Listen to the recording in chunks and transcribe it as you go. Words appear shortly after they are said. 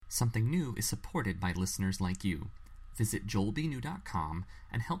Something New is supported by listeners like you. Visit joelbnew.com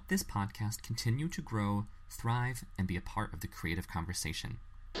and help this podcast continue to grow, thrive, and be a part of the creative conversation.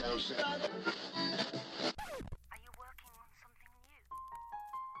 Are you working on something new?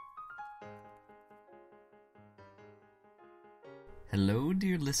 Hello,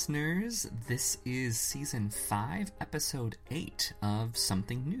 dear listeners. This is Season 5, Episode 8 of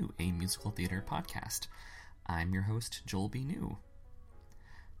Something New, a musical theater podcast. I'm your host, Joel B. New.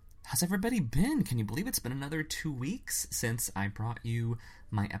 How's everybody been? Can you believe it's been another 2 weeks since I brought you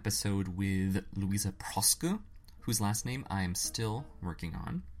my episode with Louisa Proske, whose last name I'm still working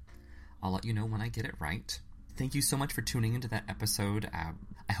on. I'll let you know when I get it right. Thank you so much for tuning into that episode.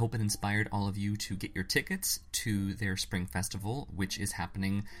 I hope it inspired all of you to get your tickets to their spring festival, which is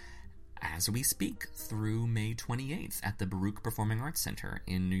happening as we speak through May 28th at the Baruch Performing Arts Center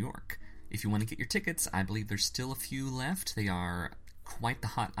in New York. If you want to get your tickets, I believe there's still a few left. They are quite the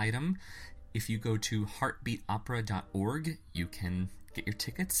hot item. If you go to heartbeatopera.org, you can get your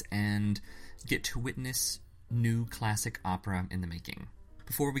tickets and get to witness new classic opera in the making.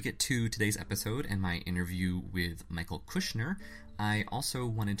 Before we get to today's episode and my interview with Michael Kushner, I also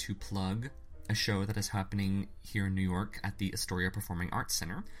wanted to plug a show that is happening here in New York at the Astoria Performing Arts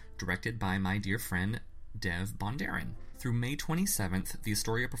Center, directed by my dear friend Dev Bondaren. Through May 27th, the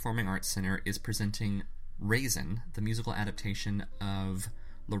Astoria Performing Arts Center is presenting Raisin, the musical adaptation of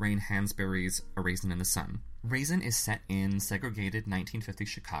Lorraine Hansberry's A Raisin in the Sun. Raisin is set in segregated 1950s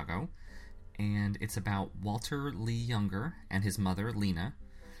Chicago, and it's about Walter Lee Younger and his mother, Lena,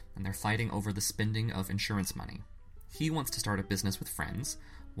 and they're fighting over the spending of insurance money. He wants to start a business with friends,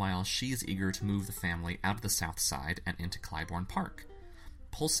 while she is eager to move the family out of the South Side and into Clybourne Park.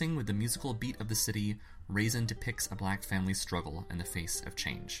 Pulsing with the musical beat of the city, Raisin depicts a black family's struggle in the face of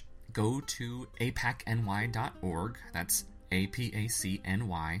change. Go to apacny.org, that's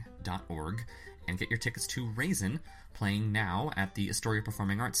apacny.org, and get your tickets to Raisin, playing now at the Astoria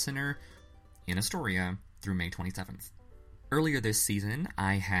Performing Arts Center in Astoria through May 27th. Earlier this season,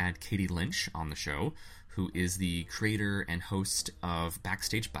 I had Katie Lynch on the show, who is the creator and host of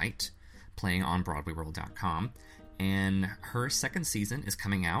Backstage Bite, playing on BroadwayWorld.com, and her second season is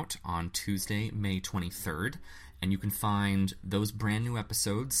coming out on Tuesday, May 23rd, and you can find those brand new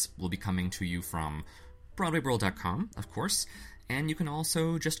episodes will be coming to you from BroadwayWorld.com, of course, and you can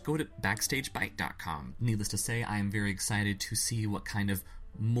also just go to BackstageBite.com. Needless to say, I am very excited to see what kind of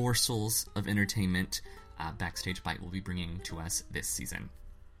morsels of entertainment Backstage Bite will be bringing to us this season.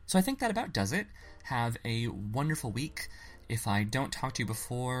 So I think that about does it. Have a wonderful week. If I don't talk to you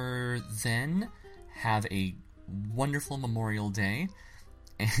before then, have a wonderful Memorial Day.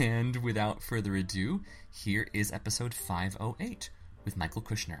 And without further ado, here is episode 508 with Michael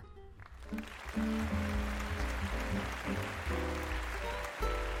Kushner.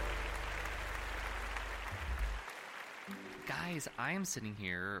 Guys, I am sitting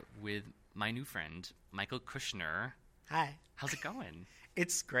here with my new friend, Michael Kushner. Hi. How's it going?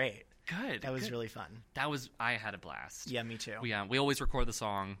 It's great. Good. That was really fun. I had a blast. Yeah, me too. We always record the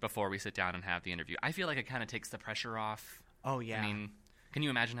song before we sit down and have the interview. I feel like it kind of takes the pressure off. Oh, yeah. I mean, can you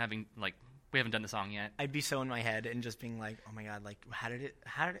imagine having, we haven't done the song yet? I'd be so in my head and just being like, oh my God, how did it,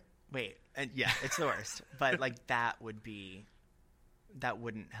 wait. And yeah, it's the worst. But, that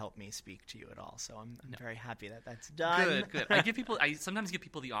wouldn't help me speak to you at all. So I'm very happy that that's done. Good. I sometimes give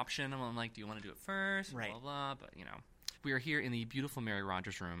people the option. I'm like, do you want to do it first? Right. Blah, blah, blah. But, we are here in the beautiful Mary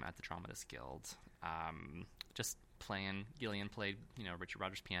Rogers Room at the Dramatist Guild. Just playing. Gillian played, Richard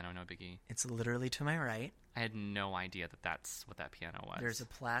Rogers piano, no biggie. It's literally to my right. I had no idea that that's what that piano was. There's a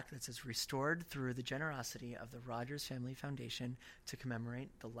plaque that says, restored through the generosity of the Rogers Family Foundation to commemorate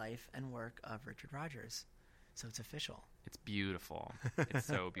the life and work of Richard Rogers. So it's official. It's beautiful. It's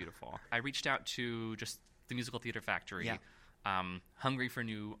so beautiful. I reached out to just the Musical Theater Factory, hungry for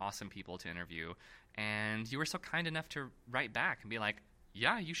new awesome people to interview, and you were so kind enough to write back and be like,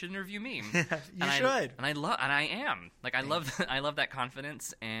 yeah, you should interview me. You should. And I am. I love that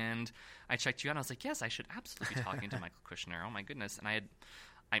confidence, and I checked you out, and I was like, yes, I should absolutely be talking to Michael Kushner. Oh, my goodness. And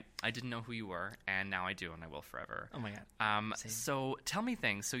I didn't know who you were, and now I do, and I will forever. Oh, my God. So tell me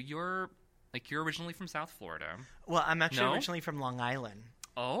things. So you're originally from South Florida. Well, I'm actually originally from Long Island.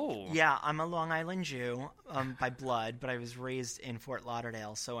 Oh. Yeah, I'm a Long Island Jew by blood, but I was raised in Fort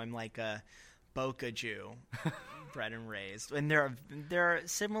Lauderdale, so I'm like a Boca Jew, bred and raised. And they're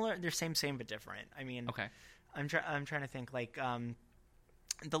similar. They're same but different. I mean, okay. I'm trying to think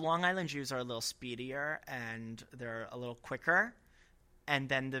the Long Island Jews are a little speedier and they're a little quicker. and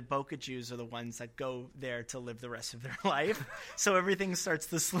then the Boca Jews are the ones that go there to live the rest of their life. So everything starts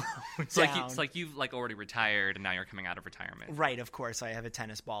to slow down. It's like you've like already retired and now you're coming out of retirement. Right, of course. I have a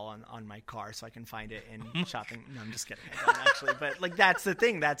tennis ball on my car, so I can find it in shopping. No, I'm just kidding. I don't actually, but like that's the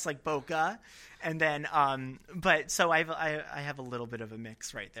thing. That's like Boca, and then but so I have a little bit of a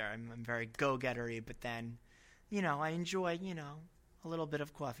mix right there. I'm very go-gettery, but then, I enjoy a little bit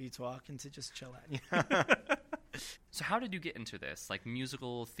of coffee talk and to just chill at. So how did you get into this, like,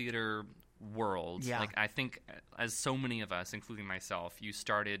 musical theater world? Yeah. Like, I think, as so many of us, including myself, you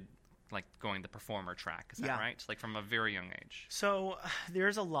started, like, going the performer track. Is that Yeah. right? Like, from a very young age. So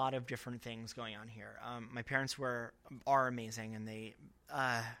there's a lot of different things going on here. My parents are amazing, and they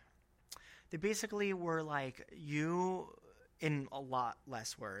basically were like, you, in a lot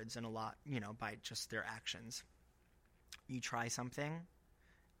less words and a lot, by just their actions. You try something,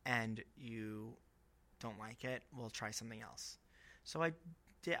 and you don't like it, we'll try something else. So I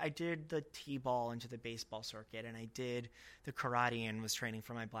did the t-ball into the baseball circuit, and I did the karate and was training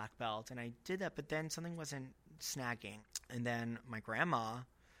for my black belt, and I did that, but then something wasn't snagging. And then my grandma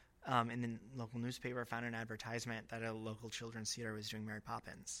in the local newspaper found an advertisement that a local children's theater was doing Mary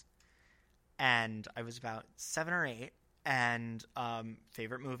Poppins. And I was about 7 or 8, and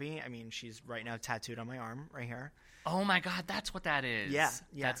favorite movie, I mean, she's right now tattooed on my arm right here. Oh my God, that's what that is. Yeah.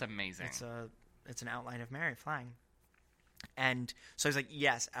 That's amazing. It's an outline of Mary flying. And so I was like,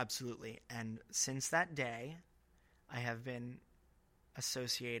 yes, absolutely. And since that day, I have been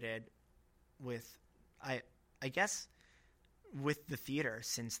associated with, I guess, with the theater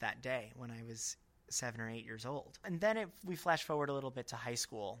since that day when I was 7 or 8 years old. And then if we flash forward a little bit to high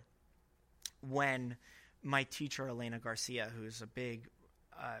school, when my teacher, Elena Garcia, who's a big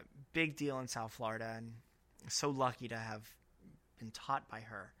deal in South Florida, and so lucky to have been taught by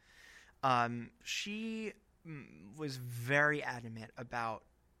her, she was very adamant about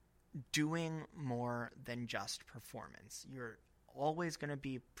doing more than just performance. You're always going to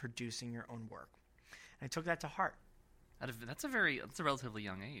be producing your own work. And I took that to heart. That's a relatively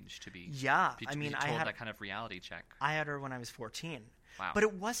young age to be. Yeah, be, I mean, told I had that kind of reality check. I had her when I was 14. Wow. But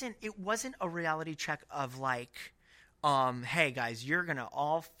it wasn't a reality check of like, hey guys, you're gonna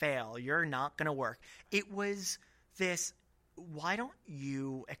all fail. You're not gonna work. It was this. Why don't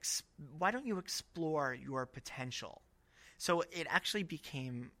you explore your potential? So it actually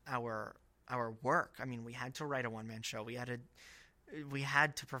became our work. I mean, we had to write a one-man show. We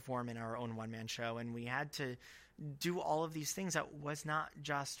had to perform in our own one-man show, and we had to do all of these things that was not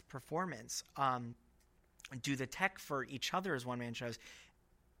just performance. Do the tech for each other's one-man shows,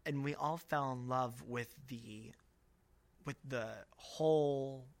 and we all fell in love with the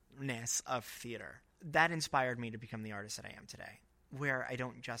wholeness of theater. That inspired me to become the artist that I am today, where I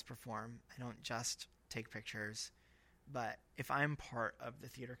don't just perform, I don't just take pictures, but if I'm part of the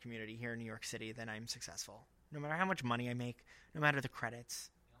theater community here in New York City, then I'm successful. No matter how much money I make, no matter the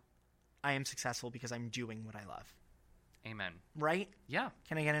credits, I am successful because I'm doing what I love. Amen. Right? Yeah.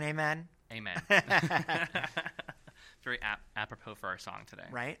 Can I get an amen? Amen. Very apropos for our song today.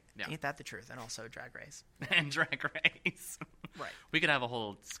 Right? Yeah. Ain't that the truth? And also Drag Race. And Drag Race. Right. We could have a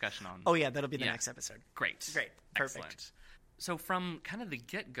whole discussion on. Oh, yeah, that'll be the Yeah. next episode. Great. Perfect. Excellent. So from kind of the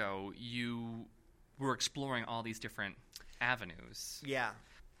get-go, you were exploring all these different avenues. Yeah,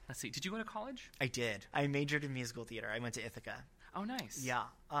 Let's see. Did you go to college? I did. I majored in musical theater. I went to Ithaca. Oh, nice. Yeah.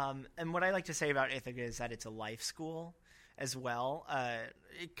 And what I like to say about Ithaca is that it's a life school as well.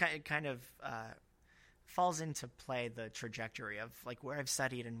 It kind of falls into play the trajectory of like where I've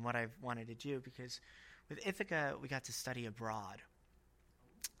studied and what I've wanted to do, because with Ithaca, we got to study abroad.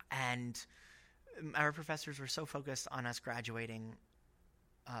 And our professors were so focused on us graduating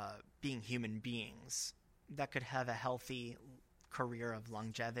being human beings that could have a healthy career of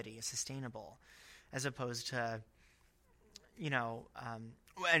longevity, sustainable, as opposed to,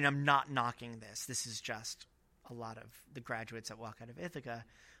 and I'm not knocking this. This is just a lot of the graduates that walk out of Ithaca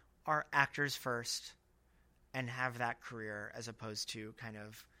are actors first and have that career, as opposed to kind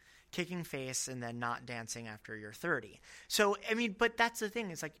of kicking face and then not dancing after you're 30. So, I mean, but that's the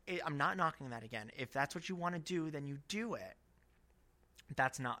thing. It's like, I'm not knocking that again. If that's what you want to do, then you do it.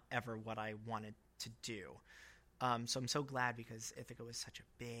 That's not ever what I wanted to do. So I'm so glad, because Ithaca was such a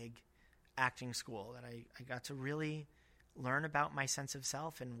big acting school that I got to really learn about my sense of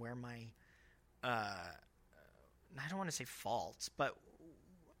self and where my, I don't want to say faults, but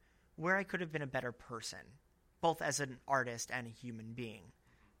where I could have been a better person, both as an artist and a human being.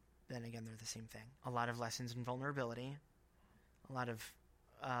 Then again, they're the same thing. A lot of lessons in vulnerability, a lot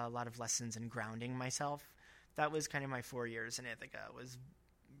of lessons in grounding myself. That was kind of my 4 years in Ithaca, was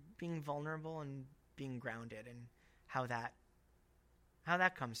being vulnerable and being grounded, and how that how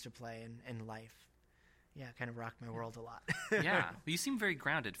that comes to play in life. Yeah, it kind of rocked my world a lot. Yeah. Well, you seem very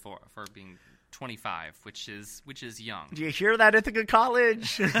grounded for being 25, which is young. Do you hear that, Ithaca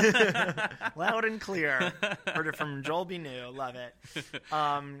College? Loud and clear. Heard it from Joel B. New. Love it.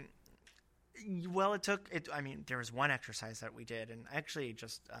 Well, there was one exercise that we did, and actually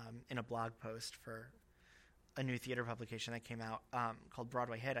just in a blog post for a new theater publication that came out called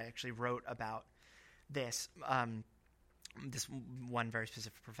Broadway Hit, I actually wrote about this. This one very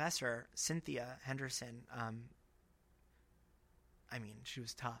specific professor, Cynthia Henderson, she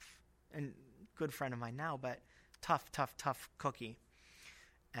was tough and good friend of mine now, but tough cookie.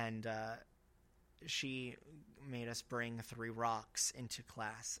 And she made us bring 3 rocks into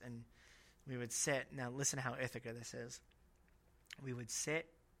class, and we would sit. Now listen to how Ithaca this is. We would sit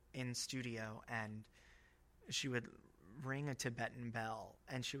in studio, and she would ring a Tibetan bell,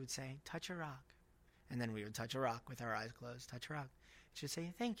 and she would say, "Touch a rock." And then we would touch a rock with our eyes closed, touch a rock. She'd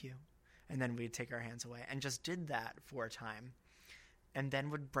say, "Thank you." And then we'd take our hands away and just did that for a time. And then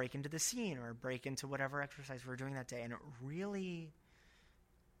would break into the scene or break into whatever exercise we were doing that day. And it really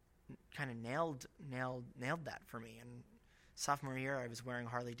kind of nailed that for me. And sophomore year, I was wearing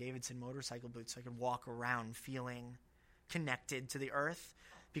Harley Davidson motorcycle boots so I could walk around feeling connected to the earth.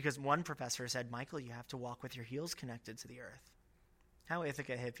 Because one professor said, "Michael, you have to walk with your heels connected to the earth." How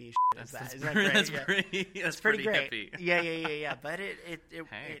Ithaca hippie is that? Isn't that great? That's pretty great. Hippie. Yeah. But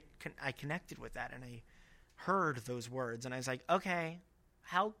I connected with that, and I heard those words, and I was like, okay,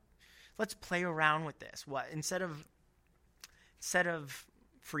 let's play around with this. What instead of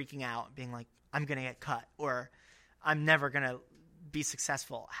freaking out, being like, I'm gonna get cut or I'm never gonna be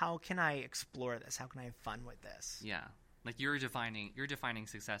successful. How can I explore this? How can I have fun with this? Yeah, like you're defining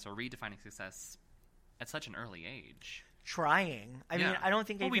success or redefining success at such an early age. Trying. I mean, I don't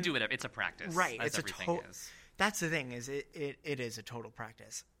think we do it. It's a practice, right? As It's everything is. That's the thing. Is it is a total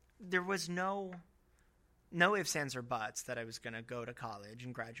practice. There was no ifs, ands, or buts that I was going to go to college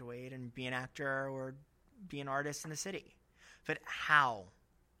and graduate and be an actor or be an artist in the city. But how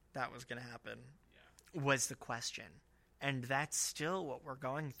that was going to happen was the question, and that's still what we're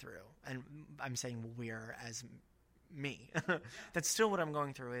going through. And I'm saying we're as me. That's still what I'm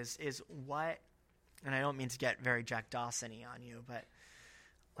going through. Is what. And I don't mean to get very Jack Dawson-y on you, but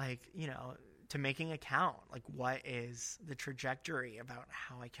to making a count, what is the trajectory about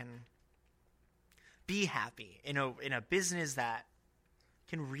how I can be happy in a business that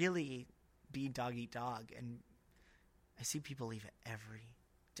can really be dog eat dog. And I see people leave it every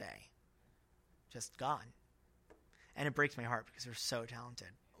day, just gone. And it breaks my heart because they're so talented.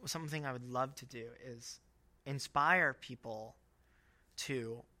 Something I would love to do is inspire people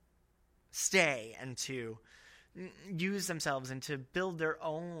to stay and to use themselves and to build their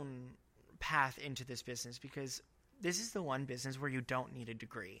own path into this business, because this is the one business where you don't need a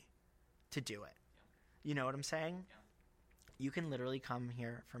degree to do it. You know what I'm saying? You can literally come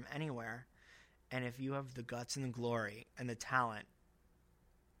here from anywhere, and if you have the guts and the glory and the talent,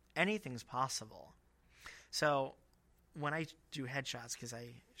 anything's possible. So when I do headshots, because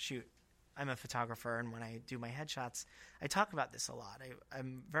I'm a photographer, and when I do my headshots, I talk about this a lot.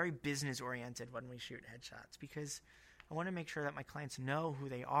 I'm very business-oriented when we shoot headshots, because I want to make sure that my clients know who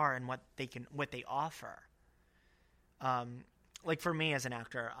they are and what they offer. For me as an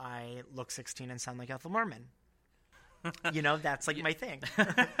actor, I look 16 and sound like Ethel Merman. That's my thing.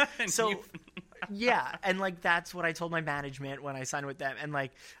 So, yeah, and that's what I told my management when I signed with them, and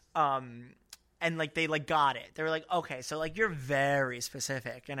they got it. They were like, okay, so you're very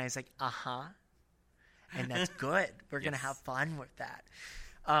specific. And I was like, uh-huh. And that's good. We're going to have fun with that.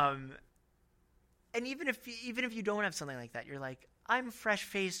 And even if you don't have something like that, you're like, I'm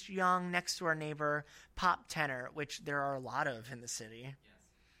fresh-faced, young, next-door neighbor, pop tenor, which there are a lot of in the city. Yes.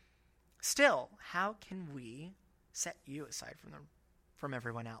 Still, how can we set you aside from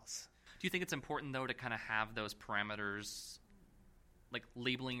everyone else? Do you think it's important, though, to kind of have those parameters,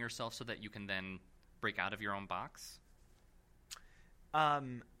 labeling yourself so that you can then break out of your own box?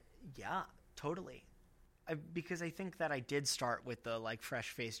 Yeah, totally. Because I think that I did start with the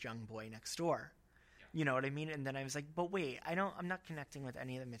fresh-faced young boy next door. Yeah. You know what I mean? And then I was like, but wait, I'm not connecting with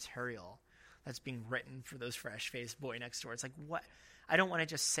any of the material that's being written for those fresh-faced boy next door. It's what? I don't want to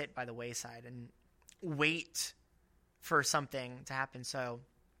just sit by the wayside and wait for something to happen. So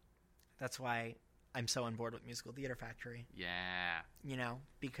that's why I'm so on board with Musical Theater Factory. Yeah.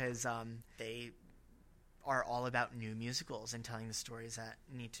 Because they are all about new musicals and telling the stories that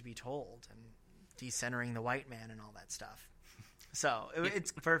need to be told and decentering the white man and all that stuff. So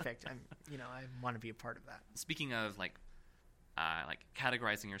it's perfect. I want to be a part of that. Speaking of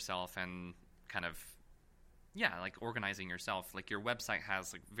categorizing yourself and kind of like organizing yourself. Like your website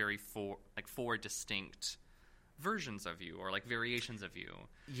has like four distinct versions of you, or like variations of you.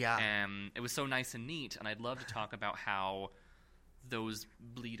 Yeah. And it was so nice and neat, and I'd love to talk about how those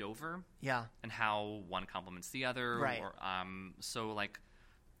bleed over. Yeah. And how one complements the other. Right. Or, so like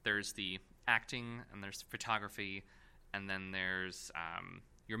there's the acting, and there's photography, and then there's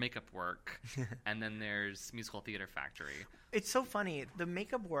your makeup work, and then there's Musical Theater Factory. It's so funny. The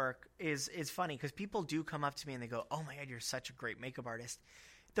makeup work is funny because people do come up to me and they go, "Oh my God, you're such a great makeup artist."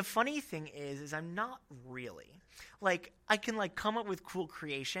 The funny thing is I'm not really. Like, I can like come up with cool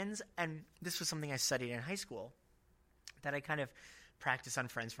creations, and this was something I studied in high school that I kind of practice on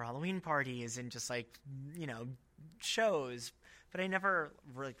friends for Halloween parties and just like, you know, shows, but I never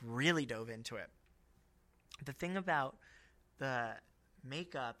really dove into it. The thing about the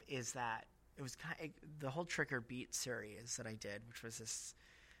makeup is that it was the whole Trick or Beat series that I did, which was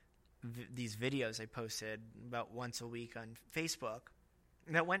these videos I posted about once a week on Facebook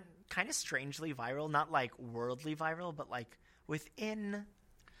that went kind of strangely viral, not like worldly viral, but like within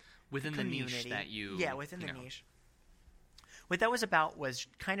the niche that you within the niche. What that was about was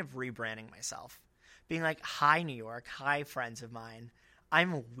kind of rebranding myself, being like, "Hi, New York. Hi, friends of mine.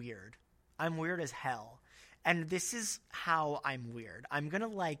 I'm weird. I'm weird as hell. And this is how I'm weird. I'm going to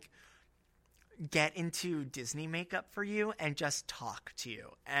like get into Disney makeup for you and just talk to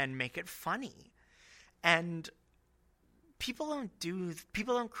you and make it funny." And people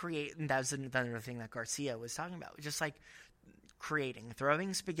don't create, and that's another thing that Garcia was talking about, just like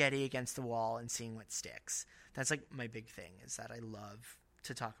throwing spaghetti against the wall and seeing what sticks. That's like my big thing, is that I love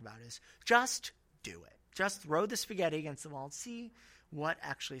to talk about, is just do it. Just throw the spaghetti against the wall and see what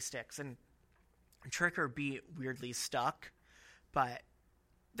actually sticks. And Trick or Beat weirdly stuck, but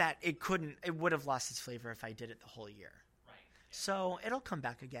that it would have lost its flavor if I did it the whole year. Right. So it'll come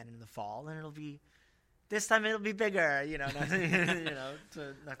back again in the fall, and this time it'll be bigger, you know.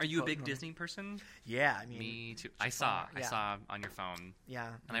 Are you a big Disney person? Yeah, I mean, me too. Jafar, I saw on your phone.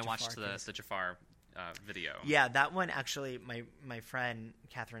 Yeah, and I watched the Jafar video. Yeah, that one actually, my friend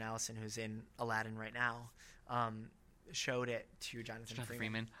Catherine Allison, who's in Aladdin right now, showed it to Jonathan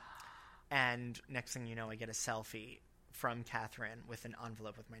Freeman. And next thing you know, I get a selfie from Catherine with an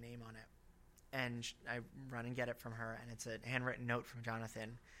envelope with my name on it. And I run and get it from her, and it's a handwritten note from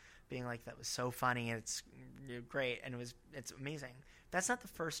Jonathan being like, "That was so funny, it's great," and it's amazing. That's not the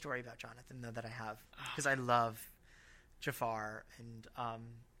first story about Jonathan, though, that I have, because I love Jafar. And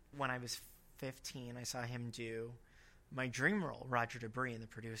when I was 15, I saw him do my dream role, Roger Debris in The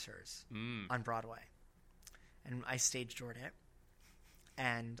Producers, on Broadway. And I stage doored it.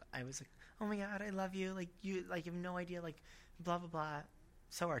 And I was like, "Oh my God, I love you. Like, you have no idea, like, blah, blah, blah."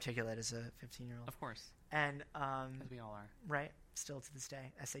 So articulate as a 15-year-old. Of course. And, as we all are. Right. Still to this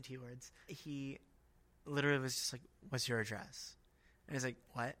day, SAT words. He literally was just like, "What's your address?" And I was like,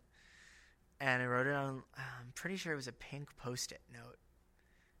 "What?" And I wrote it on, I'm pretty sure it was a pink Post-it note.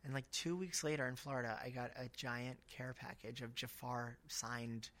 And like 2 weeks later in Florida, I got a giant care package of Jafar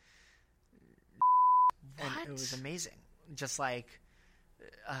signed. What? And it was amazing. Just like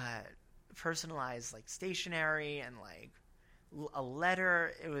personalized like stationery and like a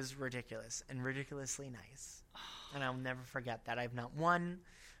letter. It was ridiculous and ridiculously nice. And I'll never forget that. I have not one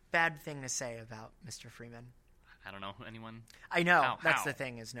bad thing to say about Mr. Freeman. I don't know anyone. I know. That's the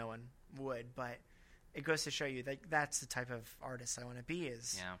thing, is no one would. But it goes to show you that that's the type of artist I want to be,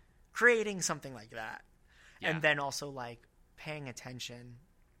 is creating something like that. Yeah. And then also like paying attention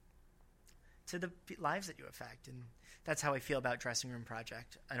to the lives that you affect. And that's how I feel about Dressing Room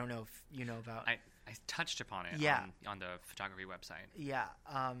Project. I don't know if you know about... I touched upon it on the photography website. Yeah.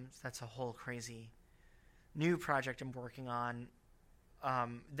 That's a whole crazy new project I'm working on.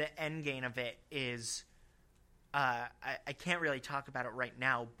 The end game of it is... I can't really talk about it right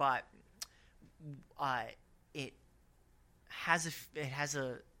now, but it has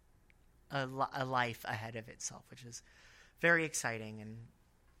a life ahead of itself, which is very exciting. And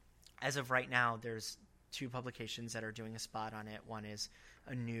as of right now, there's 2 publications that are doing a spot on it. One is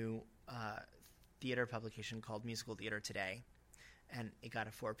a new theater publication called Musical Theater Today, and it got a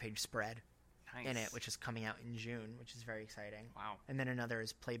 4-page spread in it, which is coming out in June, which is very exciting. Wow. And then another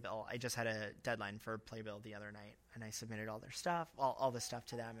is Playbill. I just had a deadline for Playbill the other night, and I submitted all their stuff, all the stuff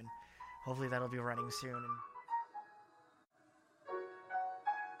to them, and hopefully that'll be running soon. And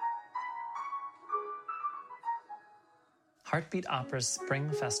Heartbeat Opera's Spring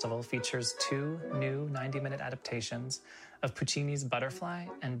Festival features 2 new 90-minute adaptations of Puccini's Butterfly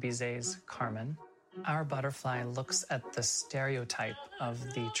and Bizet's Carmen. Our Butterfly looks at the stereotype of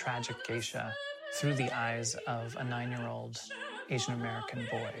the tragic geisha through the eyes of a 9-year-old Asian American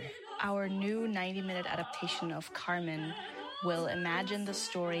boy. Our new 90-minute adaptation of Carmen will imagine the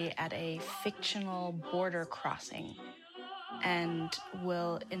story at a fictional border crossing and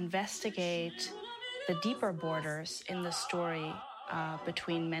will investigate the deeper borders in the story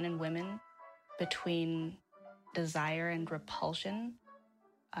between men and women, between desire and repulsion,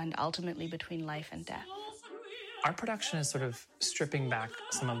 and ultimately between life and death. Our production is sort of stripping back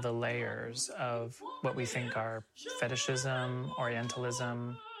some of the layers of what we think are fetishism,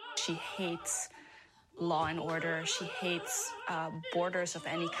 Orientalism. She hates law and order. She hates borders of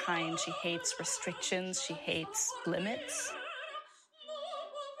any kind. She hates restrictions. She hates limits.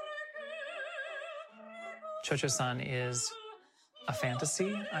 Cho-Cho-San is a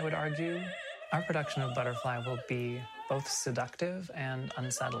fantasy, I would argue. Our production of Butterfly will be both seductive and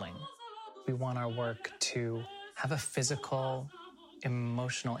unsettling. We want our work to have a physical,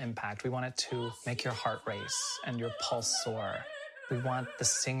 emotional impact. We want it to make your heart race and your pulse soar. We want the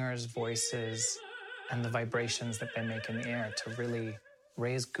singers' voices and the vibrations that they make in the air to really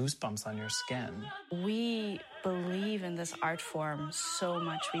raise goosebumps on your skin. We believe in this art form so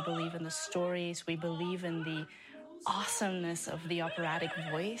much. We believe in the stories. We believe in the awesomeness of the operatic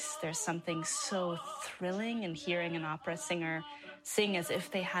voice. There's something so thrilling in hearing an opera singer sing as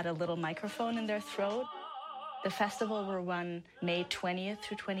if they had a little microphone in their throat. The festival will run May 20th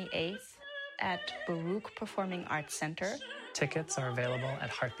through 28th at Baruch Performing Arts Center. Tickets are available at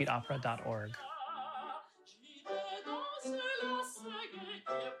heartbeatopera.org.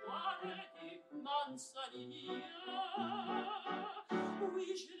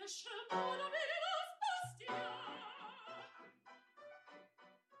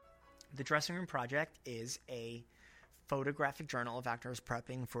 The Dressing Room Project is a photographic journal of actors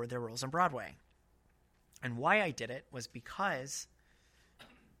prepping for their roles on Broadway. And why I did it was because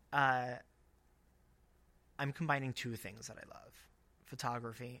I'm combining two things that I love,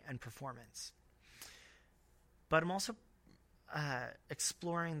 photography and performance. But I'm also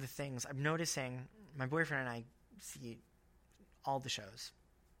exploring the things. I'm noticing, my boyfriend and I see all the shows,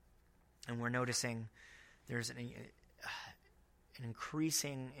 and we're noticing there's an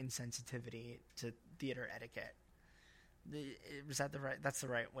increasing insensitivity to theater etiquette. That's the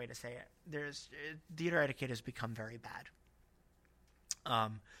right way to say it. Theater etiquette has become very bad.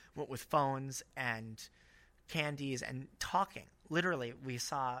 What with phones and candies and talking. Literally, we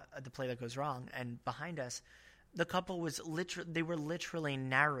saw The Play That Goes Wrong, and behind us, the couple was literally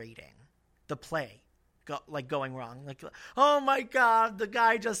narrating the play, going wrong. Like, oh my God, the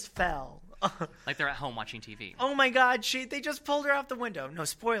guy just fell. Like they're at home watching TV. Oh my God, they just pulled her out the window. No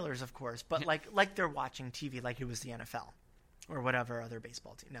spoilers, of course, but like they're watching TV like it was the NFL or whatever other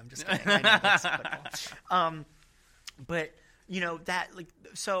baseball team. No, I'm just kidding. I know that's football. But that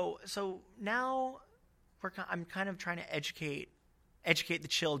so now I'm kind of trying to educate the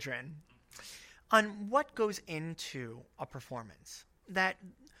children on what goes into a performance. That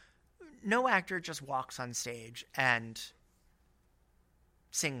no actor just walks on stage and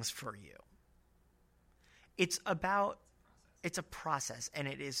sings for you. It's a process, and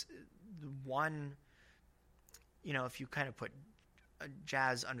it is one, if you kind of put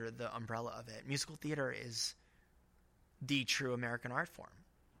jazz under the umbrella of it, musical theater is the true American art form.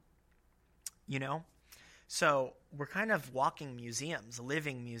 So we're kind of walking museums,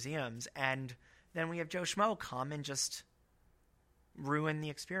 living museums, and then we have Joe Schmo come and just ruin the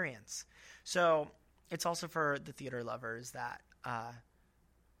experience. So it's also for the theater lovers that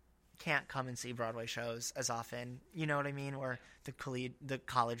can't come and see Broadway shows as often, you know what I mean? Or the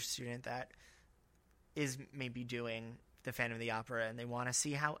college student that is maybe doing the Phantom of the Opera and they want to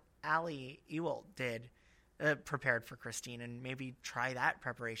see how Ali Ewell did, prepared for Christine, and maybe try that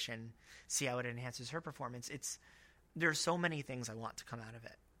preparation, see how it enhances her performance. There's so many things I want to come out of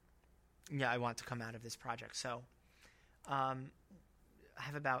it. Yeah, I want to come out of this project. So I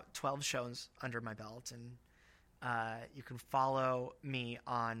have about 12 shows under my belt, and you can follow me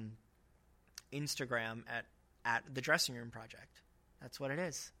on Instagram at The Dressing Room Project. That's what it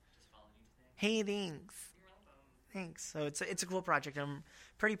is. Hey, thanks. Thanks. So it's a cool project. I'm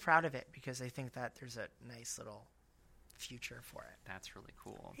pretty proud of it because I think that there's a nice little future for it. That's really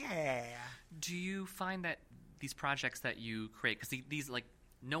cool. Yeah. Do you find that these projects that you create, because these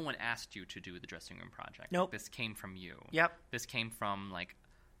no one asked you to do the Dressing Room Project. Nope. This came from you. Yep. This came from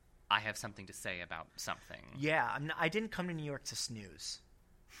I have something to say about something. Yeah. I didn't come to New York to snooze.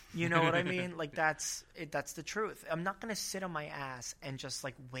 You know what I mean? That's the truth. I'm not going to sit on my ass and just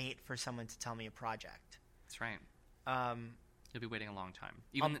wait for someone to tell me a project. That's right. You'll be waiting a long time.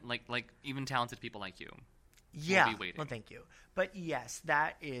 Even even talented people like you. Yeah. Will be waiting. Well, thank you. But yes,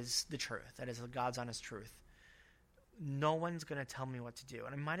 that is the truth. That is the God's honest truth. no one's going to tell me what to do.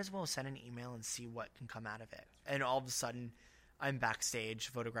 And I might as well send an email and see what can come out of it. And all of a sudden, I'm backstage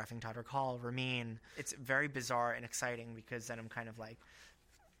photographing Todrick Hall, Ramin. It's very bizarre and exciting because then I'm kind of like,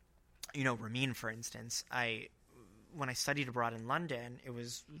 Ramin, for instance, when I studied abroad in London, it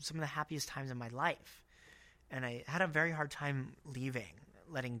was some of the happiest times of my life. And I had a very hard time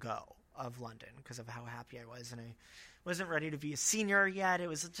letting go of London because of how happy I was. And I wasn't ready to be a senior yet. It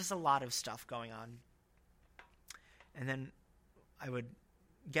was just a lot of stuff going on. And then I would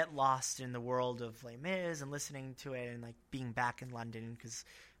get lost in the world of Les Mis and listening to it and like being back in London because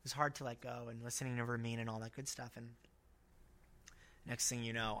it was hard to let go, and listening to Ramin and all that good stuff. And next thing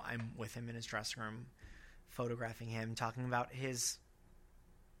you know, I'm with him in his dressing room, photographing him, talking about his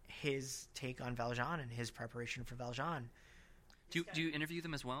take on Valjean and his preparation for Valjean. Do you interview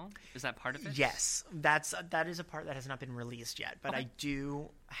them as well? Is that part of it? Yes, that is a part that has not been released yet, but Okay. I do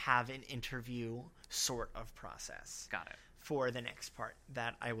have an interview sort of process. Got it. For the next part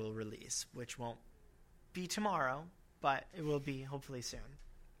that I will release, which won't be tomorrow, but it will be hopefully soon.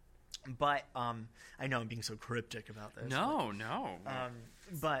 But I know I'm being so cryptic about this. No.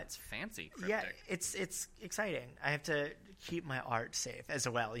 But It's fancy cryptic. yeah, it's exciting. I have to keep my art safe as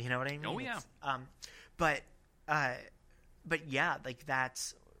well. You know what I mean? Oh, yeah. But yeah, like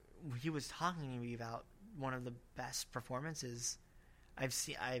he was talking to me about one of the best performances I've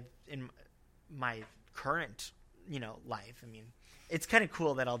seen in my current, life. I mean, it's kind of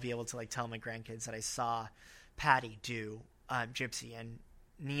cool that I'll be able to like tell my grandkids that I saw Patty do Gypsy and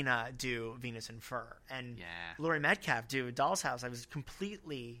Nina do Venus and Fur and Laurie Metcalf do Doll's House. I was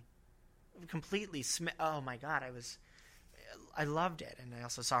completely oh my God, I loved it. And I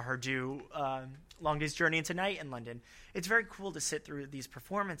also saw her do Long Day's Journey into Night in London. It's very cool to sit through these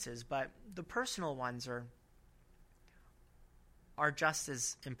performances, but the personal ones are just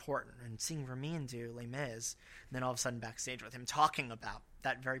as important. And seeing Ramin do Les Mis, and then all of a sudden backstage with him talking about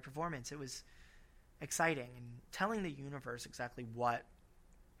that very performance, it was exciting. And telling the universe exactly what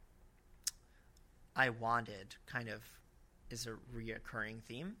I wanted kind of is a reoccurring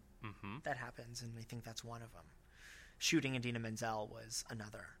theme that happens, and I think that's one of them. Shooting Idina Menzel was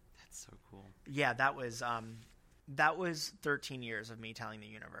another. That's so cool. Yeah, that was 13 years of me telling the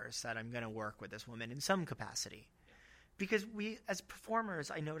universe that I'm going to work with this woman in some capacity. Because we, as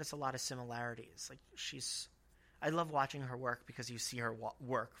performers, I notice a lot of similarities. Like I love watching her work because you see her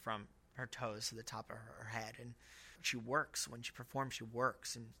work from her toes to the top of her head, and she works. When she performs, she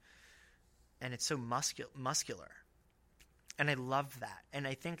works, and it's so muscular. And I love that. And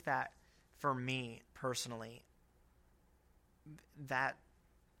I think that for me personally, that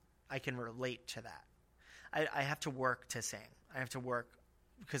I can relate to that. I have to work to sing. I have to work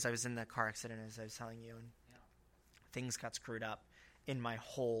because I was in the car accident, as I was telling you, and things got screwed up in my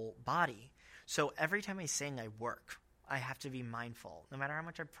whole body. So every time I sing, I work. I have to be mindful. No matter how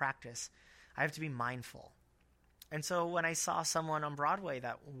much I practice, I have to be mindful. And so when I saw someone on Broadway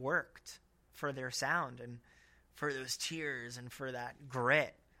that worked for their sound and for those tears and for that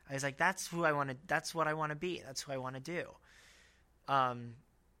grit, I was like, that's what I want to be. That's who I want to do. And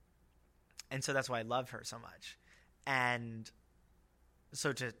so that's why I love her so much. And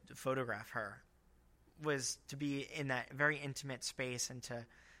so to photograph her was to be in that very intimate space, and to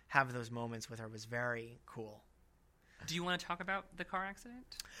have those moments with her was very cool. Do you want to talk about the car accident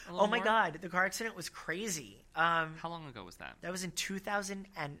a Oh little my more? God, the car accident was crazy. How long ago was that? That was in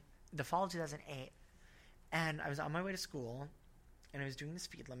the fall of 2008. And I was on my way to school, and I was doing the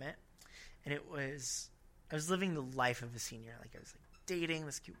speed limit, and I was living the life of a senior. Like, I was like dating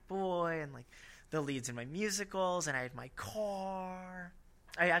this cute boy, and like the leads in my musicals, and I had my car.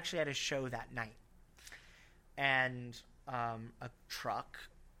 I actually had a show that night, and a truck.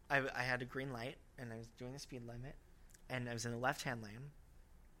 I had a green light, and I was doing the speed limit, and I was in the left-hand lane,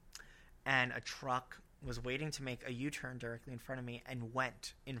 and a truck was waiting to make a U-turn directly in front of me and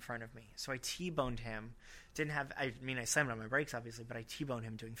went in front of me. So I T-boned him. I slammed on my brakes, obviously, but I T-boned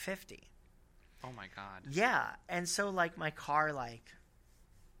him doing 50. Oh my God. Yeah, and so like my car like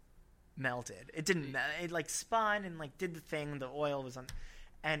melted. It didn't. It like spun and like did the thing. The oil was on,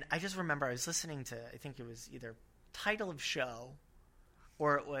 and I just remember I was listening to, I think it was either title of show,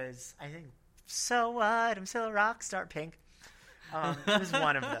 or it was, I think, So What? I'm Still a Rock Star, Pink. It was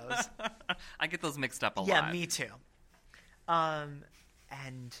one of those. I get those mixed up a lot. Yeah, me too. And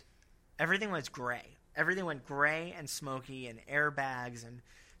everything was gray. Everything went gray and smoky and airbags and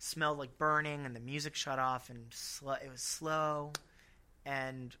smelled like burning, and the music shut off, and it was slow,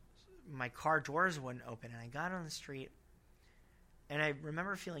 and my car doors wouldn't open, and I got on the street, and I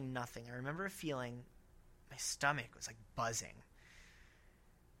remember feeling nothing. I remember feeling my stomach was like buzzing.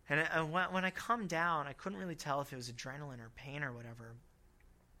 And when I calmed down, I couldn't really tell if it was adrenaline or pain or whatever.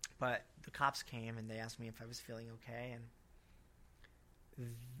 But the cops came and they asked me if I was feeling okay,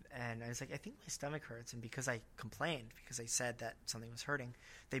 and I was like, I think my stomach hurts. And because I complained, because I said that something was hurting,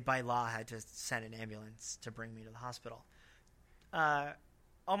 they by law had to send an ambulance to bring me to the hospital.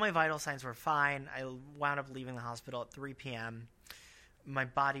 All my vital signs were fine. I wound up leaving the hospital at 3 p.m. My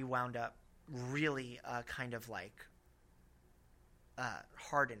body wound up really kind of like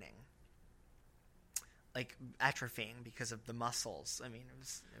hardening, like atrophying because of the muscles. I mean,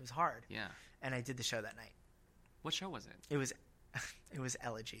 it was hard. Yeah. And I did the show that night. What show was it? It was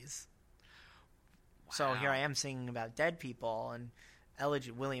Elegies. Wow. So here I am singing about dead people and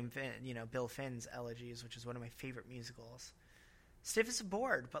William Finn, Bill Finn's Elegies, which is one of my favorite musicals. Stiff as a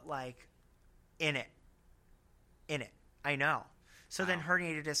board, but like in it. I know. So then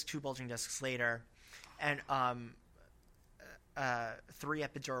herniated disc, 2 bulging discs later, and 3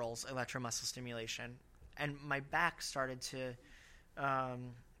 epidurals, electromuscle stimulation, and my back started to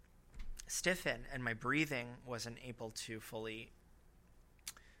stiffen, and my breathing wasn't able to fully.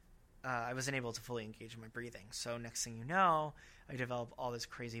 I wasn't able to fully engage in my breathing. So next thing you know, I developed all this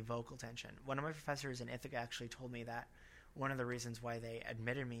crazy vocal tension. One of my professors in Ithaca actually told me that one of the reasons why they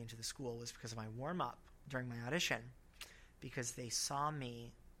admitted me into the school was because of my warm-up during my audition, because they saw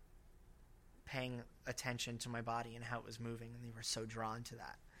me paying attention to my body and how it was moving, and they were so drawn to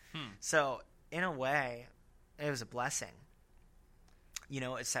that. So in a way, it was a blessing.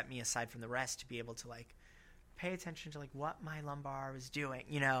 It set me aside from the rest to be able to like pay attention to like what my lumbar was doing,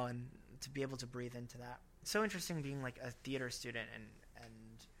 and to be able to breathe into that. It's so interesting being like a theater student and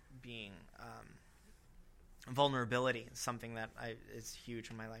being vulnerability is something that is huge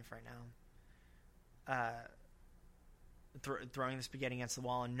in my life right now. Throwing the spaghetti against the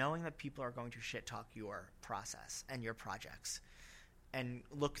wall and knowing that people are going to shit talk your process and your projects, and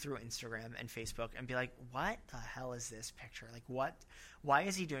look through Instagram and Facebook and be like, what the hell is this picture? Like, what? Why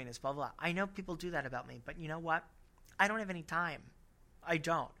is he doing this? Blah, blah, blah. I know people do that about me, but you know what? I don't have any time. I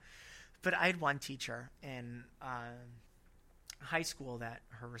don't. But I had one teacher in high school that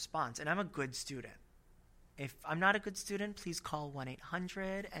her response, and I'm a good student. If I'm not a good student, please call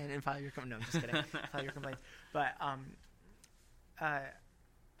 1-800 and file your complaint. No, I'm just kidding. File your complaint. But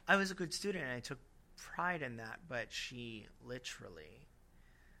I was a good student, and I took pride in that. But she literally,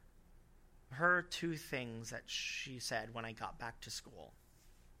 her 2 things that she said when I got back to school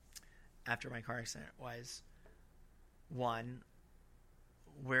after my car accident was, 1,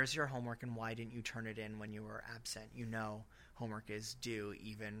 where's your homework and why didn't you turn it in when you were absent? Homework is due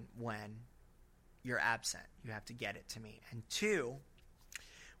even when you're absent. You have to get it to me. And 2,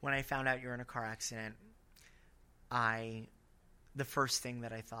 when I found out you're in a car accident, the first thing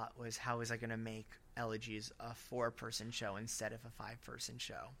that I thought was, how was I going to make Elegies a 4-person show instead of a 5-person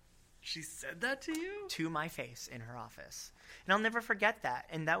show? She said that to you? To my face in her office. And I'll never forget that.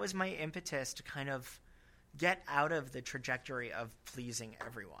 And that was my impetus to kind of get out of the trajectory of pleasing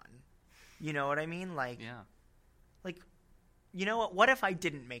everyone. You know what I mean? Like, yeah. Like, you know what if I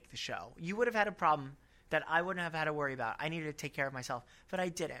didn't make the show? You would have had a problem that I wouldn't have had to worry about. I needed to take care of myself, but I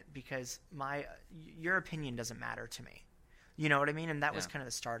didn't, because your opinion doesn't matter to me. You know what I mean? And that was kind of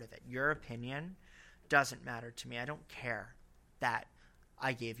the start of it. Your opinion doesn't matter to me. I don't care that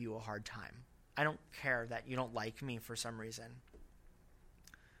I gave you a hard time. I don't care that you don't like me for some reason.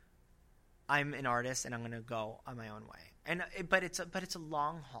 I'm an artist, and I'm going to go on my own way. But it's a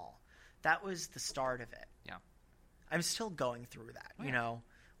long haul. That was the start of it. Yeah. I'm still going through that. Yeah.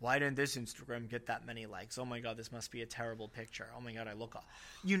 Why didn't this Instagram get that many likes? Oh my God, this must be a terrible picture. Oh my God, I look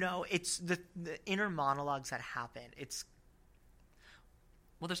it's the inner monologues that happen.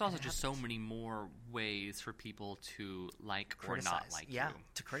 Well, there's also just so many more ways for people to like criticize. Or not like you. Yeah,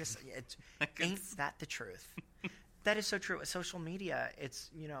 to criticize. Ain't that the truth? That is so true. With social media, it's,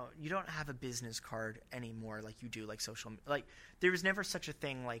 you don't have a business card anymore like you do like social. Like, there was never such a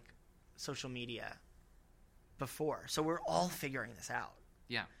thing like social media before. So we're all figuring this out.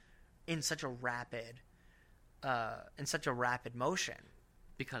 Yeah. In such a rapid motion.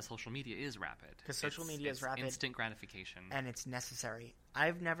 Because social media is rapid. Because social media is rapid. Instant gratification. And it's necessary.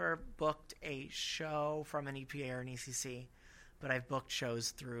 I've never booked a show from an EPA or an ECC, but I've booked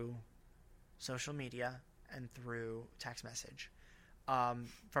shows through social media and through text message.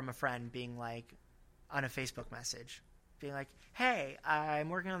 From a friend being like, on a Facebook message, being like, hey, I'm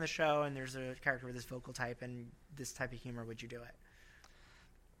working on the show and there's a character with this vocal type and this type of humor, would you do it?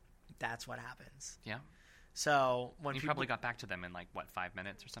 That's what happens. Yeah. So when you probably got back to them in 5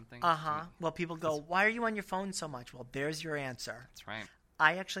 minutes or something? Well, people go, why are you on your phone so much? Well, there's your answer. That's right.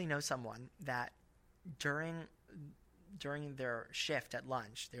 I actually know someone that during during their shift at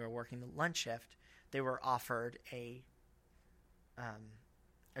lunch, they were working the lunch shift, they were offered a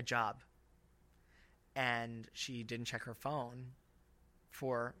job, and she didn't check her phone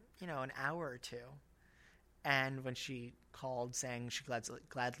for an hour or two, and when she called saying she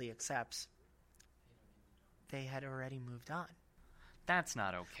gladly accepts, they had already moved on. That's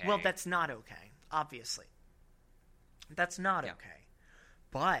not okay. Well, that's not okay, obviously. That's not okay.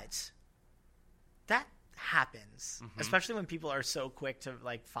 But that happens, especially when people are so quick to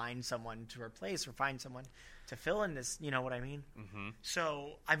like find someone to replace or find someone to fill in this, you know what I mean?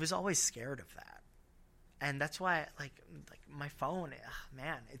 So I was always scared of that. And that's why like my phone,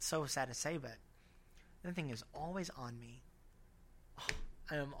 man, it's so sad to say, but the thing is always on me.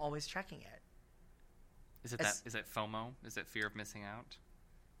 I'm always checking it. Is it FOMO? Is it fear of missing out?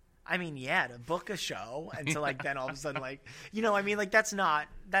 I mean, yeah, to book a show and to like then all of a sudden like, I mean, like that's not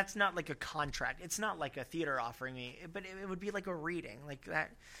like a contract. It's not like a theater offering me, but it would be like a reading like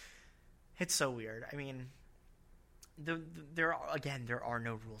that. It's so weird. I mean, there are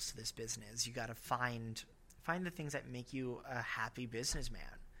no rules to this business. You got to find the things that make you a happy businessman,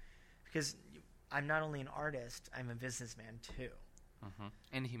 because I'm not only an artist, I'm a businessman too.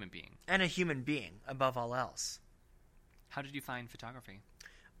 And a human being. And a human being, above all else. How did you find photography?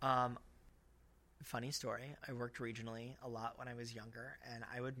 Funny story. I worked regionally a lot when I was younger, and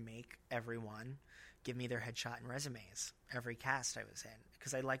I would make everyone give me their headshot and resumes, every cast I was in,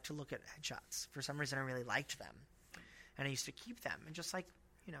 because I like to look at headshots. For some reason, I really liked them. And I used to keep them, and just like,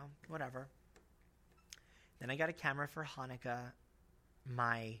 whatever. Then I got a camera for Hanukkah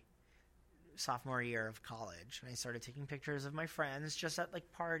my sophomore year of college, and I started taking pictures of my friends just at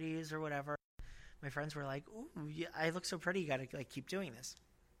like parties or whatever. My friends were like, "Ooh, yeah, I look so pretty. You gotta like keep doing this."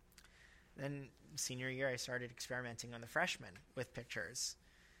 Then senior year, I started experimenting on the freshmen with pictures,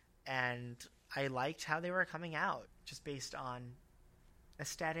 and I liked how they were coming out just based on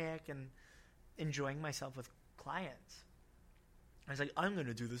aesthetic and enjoying myself with clients. I was like, I'm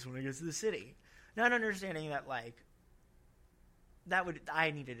gonna do this when I get to the city, not understanding that like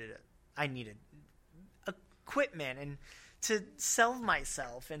I needed equipment and to sell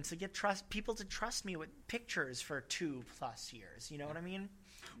myself and to get people to trust me with pictures for 2+ years. You know what I mean?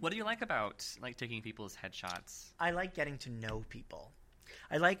 What do you like about like taking people's headshots? I like getting to know people.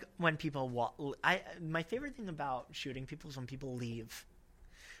 I like when people my favorite thing about shooting people is when people leave,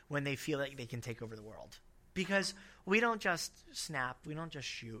 when they feel like they can take over the world. Because we don't just snap, we don't just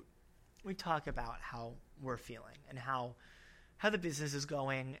shoot. We talk about how we're feeling and how the business is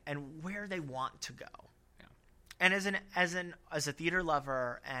going and where they want to go. Yeah. And as a theater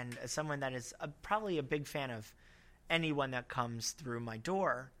lover and as someone that is probably a big fan of anyone that comes through my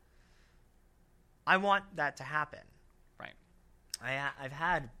door, I want that to happen. Right. I've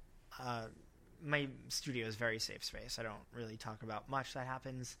had my studio is very safe space. I don't really talk about much that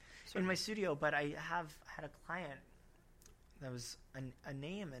happens in my studio, but I have had a client that was a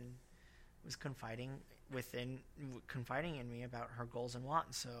name and was confiding in me about her goals and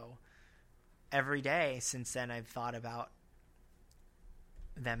wants. So every day since then, I've thought about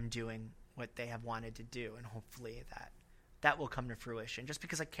them doing what they have wanted to do, and hopefully that will come to fruition. Just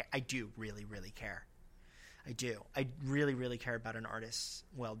because I do really, really care. I do. I really, really care about an artist's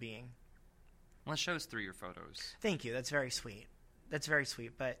well-being. Well, it shows through your photos. Thank you. That's very sweet.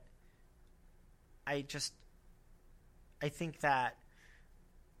 But I think that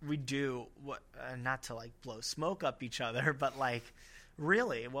we do what, not to like blow smoke up each other, but like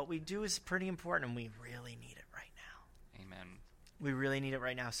really what we do is pretty important, and we really need it right now. Amen. We really need it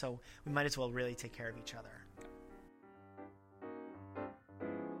right now, so we might as well really take care of each other.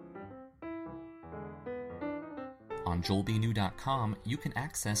 On joelbnew.com, you can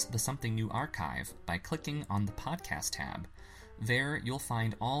access the Something New archive by clicking on the podcast tab. There, you'll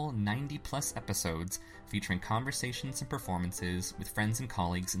find all 90-plus episodes featuring conversations and performances with friends and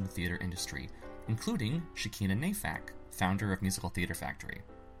colleagues in the theater industry, including Shakina Nafak, founder of Musical Theater Factory.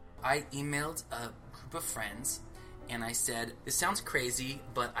 I emailed a group of friends, and I said, this sounds crazy,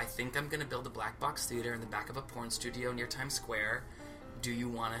 but I think I'm going to build a black box theater in the back of a porn studio near Times Square. Do you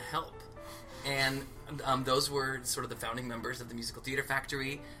want to help? And those were sort of the founding members of the Musical Theater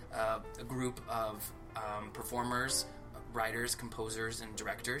Factory, a group of performers, writers, composers, and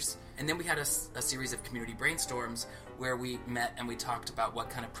directors. And then we had a series of community brainstorms where we met and we talked about what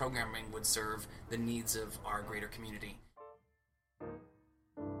kind of programming would serve the needs of our greater community.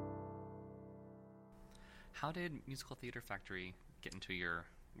 How did Musical Theater Factory get into your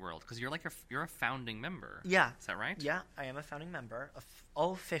world? Because you're a founding member. Yeah. Is that right? Yeah, I am a founding member,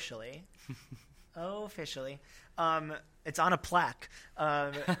 officially. Officially. It's on a plaque.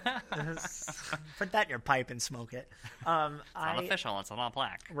 Put that in your pipe and smoke it. It's not official. It's on a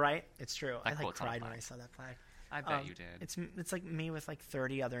plaque. Right? It's true. I quote's on a cried when plaque. I saw that plaque. I bet you did. It's like me with like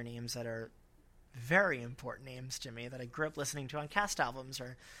 30 other names that are very important names to me that I grew up listening to on cast albums,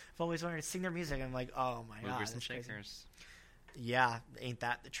 or I've always wanted to sing their music. I'm like, oh my god, Movers and that's crazy. shakers. Yeah, ain't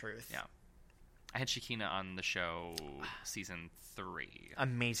that the truth? Yeah. I had Shakina on the show season 3.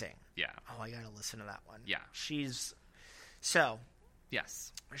 Amazing. Yeah. Oh, I gotta listen to that one. Yeah. She's so.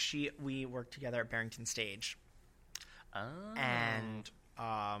 Yes. We worked together at Barrington Stage, Oh. and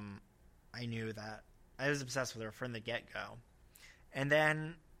I knew that I was obsessed with her from the get go, and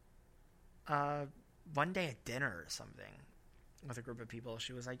then one day at dinner or something with a group of people,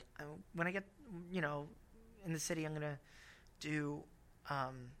 she was like, when I get in the city, I'm gonna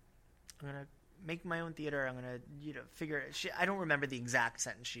make my own theater. I'm gonna figure it. I don't remember the exact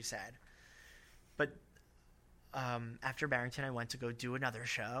sentence she said, but after Barrington, I went to go do another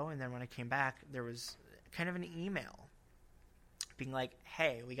show, and then when I came back, there was kind of an email being like,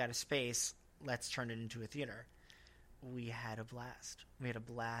 hey, we got a space, let's turn it into a theater. We had a blast.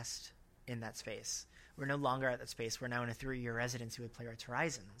 In that space. We're no longer at that space. We're now in a 3-year residency with Playwrights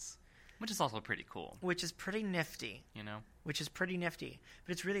Horizons. Which is also pretty cool. Which is pretty nifty. But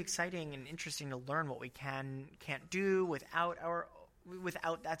it's really exciting and interesting to learn what we can't do without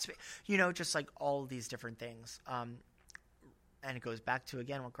that space. Just like all these different things. And it goes back to,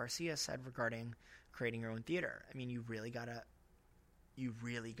 again, what Garcia said regarding creating your own theater. I mean, you really gotta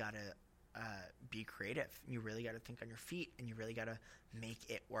be creative. You really gotta think on your feet, and you really gotta make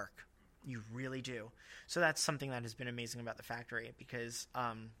it work. You really do. So that's something that has been amazing about the factory, because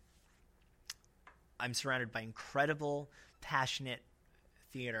I'm surrounded by incredible, passionate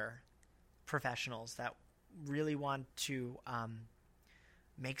theater professionals that really want to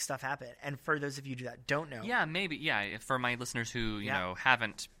make stuff happen. And for those of you that don't know, for my listeners who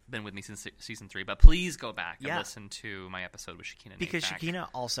haven't been with me since season 3, but please go back and listen to my episode with Shakina. Because Shakina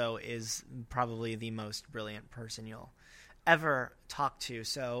also is probably the most brilliant person you'll ever talk to.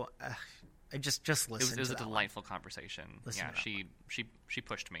 So I just listen. It was to a that delightful conversation. Listen to that She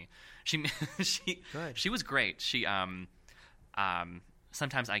pushed me. She was great. She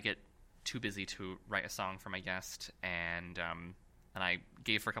sometimes I get too busy to write a song for my guest, and I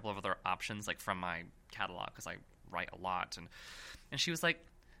gave her a couple of other options, like from my catalog, because I write a lot, and she was like,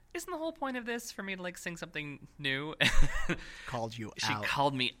 isn't the whole point of this for me to like sing something new? She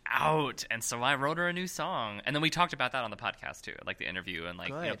called me out, and so I wrote her a new song, and then we talked about that on the podcast too, like the interview, and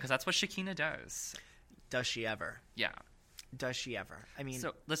like because that's what Shakina does. Does she ever? Yeah. Does she ever? I mean,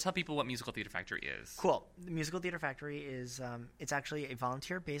 so let's tell people what Musical Theater Factory is. Cool. The Musical Theater Factory is it's actually a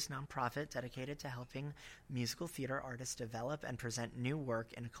volunteer-based nonprofit dedicated to helping musical theater artists develop and present new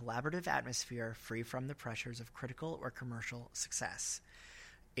work in a collaborative atmosphere free from the pressures of critical or commercial success.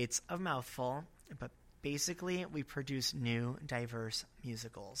 It's a mouthful, but basically we produce new, diverse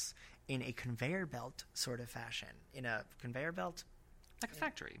musicals in a conveyor belt sort of fashion. In a conveyor belt? Like a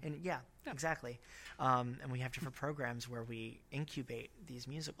factory. Yeah, exactly. And we have different programs where we incubate these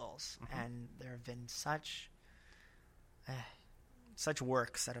musicals. Mm-hmm. And there have been such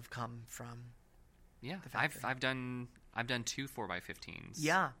works that have come from the factory. I've done 2 4x15s.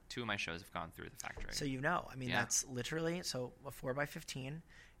 Yeah. 2 of my shows have gone through the factory. So that's literally, so a 4x15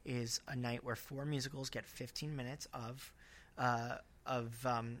 is a night where 4 musicals get 15 minutes of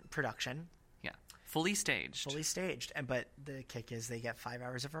production. Yeah. Fully staged. But the kick is they get 5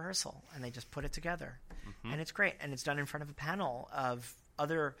 hours of rehearsal, and they just put it together. Mm-hmm. And it's great. And it's done in front of a panel of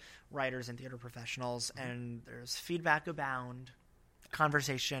other writers and theater professionals, and there's feedback abound,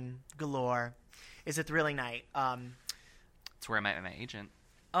 conversation galore. It's a thrilling night. It's where I met my agent.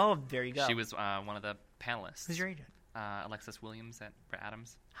 Oh, there you go. She was one of the panelists. Who's your agent? Alexis Williams at Brett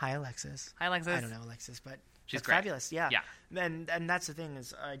Adams. Hi, Alexis. Hi, Alexis. I don't know Alexis, but she's that's great. Fabulous. Yeah. Yeah. And that's the thing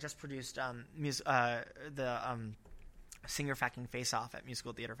is I just produced the Singer Facking Face Off at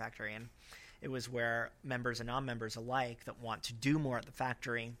Musical Theater Factory, and it was where members and non-members alike that want to do more at the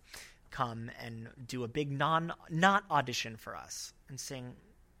factory come and do a big not audition for us and sing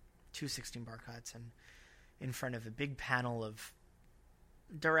 2 16-bar cuts and in front of a big panel of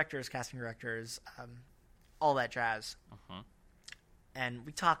directors, casting directors, all that jazz. Uh-huh. And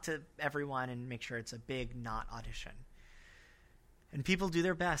we talk to everyone and make sure it's a big not audition. And people do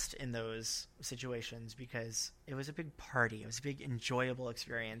their best in those situations because it was a big party. It was a big enjoyable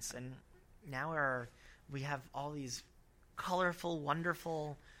experience. And now we have all these colorful,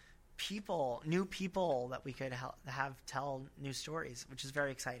 wonderful people, new people that we could have tell new stories, which is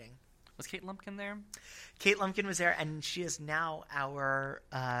very exciting. Was Kate Lumpkin there? Kate Lumpkin was there, and she is now our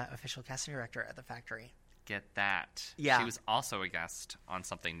official casting director at the factory. Get that. Yeah. She was also a guest on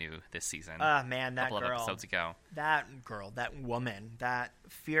Something New this season. Man, that a couple girl. of episodes ago. That girl, that woman, that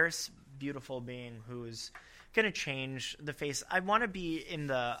fierce, beautiful being who's going to change the face. I want to be in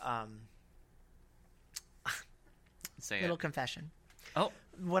the Say little it. confession. Oh.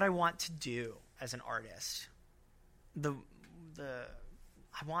 What I want to do as an artist,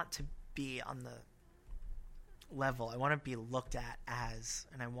 I want to be on the level. I want to be looked at as,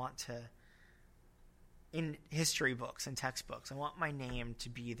 and I want to, in history books and textbooks, I want my name to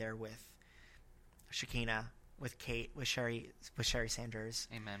be there with Shekinah, with Kate, with Sherry Sanders,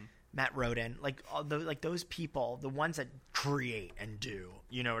 Amen. Matt Roden, like those people, the ones that create and do.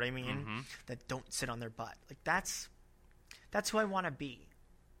 You know what I mean? Mm-hmm. That don't sit on their butt. Like that's who I want to be.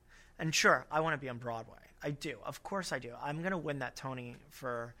 And sure, I want to be on Broadway. I do. Of course I do. I'm going to win that Tony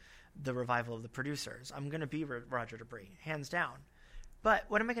for the revival of The Producers. I'm going to be Roger Debris, hands down. But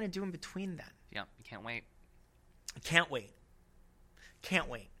what am I going to do in between then? Yeah, you can't wait. I can't wait. Can't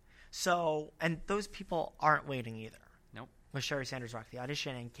wait. So, and those people aren't waiting either. Nope. With Sherry Sanders Rock the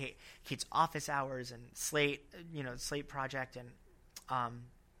Audition and Kate's Office Hours and Slate, Slate Project and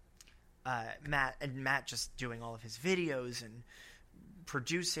Matt just doing all of his videos and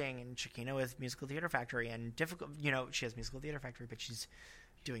producing, and Shekinah with Musical Theater Factory and difficult. She has Musical Theater Factory, but she's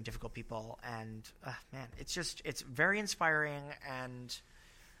doing Difficult People, and man, it's very inspiring, and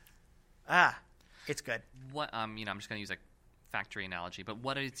it's good. What I'm just going to use a factory analogy, but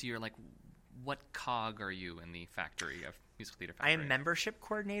what is your what cog are you in the factory of Musical Theater Factory? I am membership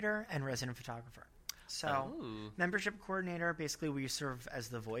coordinator and resident photographer. So, membership coordinator, basically we serve as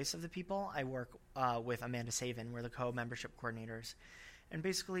the voice of the people. I work with Amanda Savin. We're the co-membership coordinators. And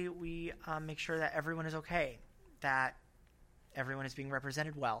basically we make sure that everyone is okay, that everyone is being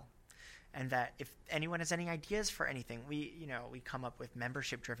represented well, and that if anyone has any ideas for anything, we come up with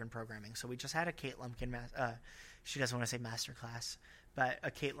membership-driven programming. So we just had a Kate Lumpkin, she doesn't want to say master class, but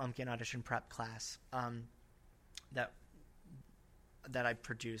a Kate Lumpkin audition prep class that I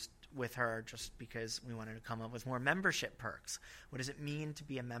produced with her just because we wanted to come up with more membership perks. What does it mean to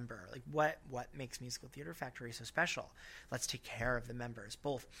be a member? Like what makes Musical Theater Factory so special? Let's take care of the members.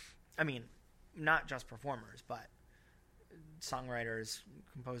 Both, not just performers, but songwriters,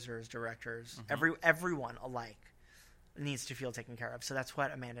 composers, directors, everyone alike needs to feel taken care of. So that's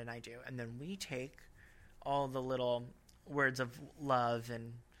what Amanda and I do. And then we take all the little words of love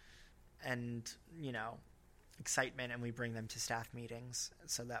and excitement, and we bring them to staff meetings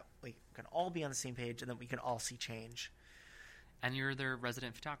so that we can all be on the same page and that we can all see change. And you're their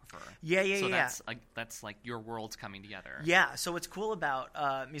resident photographer. Yeah. So that's like your worlds coming together. Yeah. So what's cool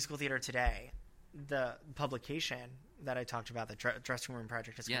about Musical Theater Today, the publication that I talked about, the Dressing Room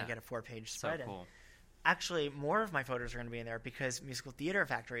Project, is going to get a 4-page spread. So cool. And actually, more of my photos are going to be in there because Musical Theater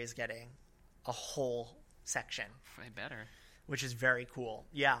Factory is getting a whole section. Way better. Which is very cool.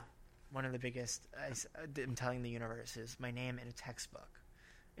 Yeah. One of the biggest, I'm telling the universe, is my name in a textbook,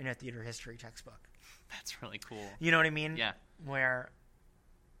 in a theater history textbook. That's really cool. You know what I mean? Yeah. Where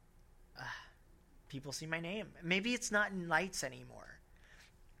people see my name. Maybe it's not in lights anymore.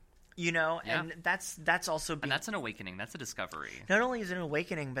 Yeah. And that's also and that's an awakening. That's a discovery. Not only is it an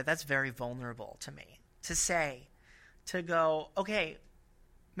awakening, but that's very vulnerable to me. To go, okay,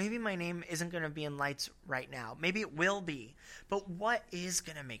 maybe my name isn't going to be in lights right now. Maybe it will be. But what is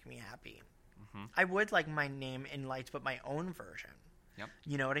going to make me happy? Mm-hmm. I would like my name in lights, but my own version. Yep.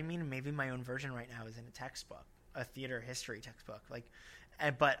 You know what I mean? Maybe my own version right now is in a textbook, a theater history textbook.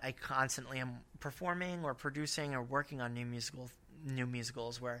 But I constantly am performing or producing or working on new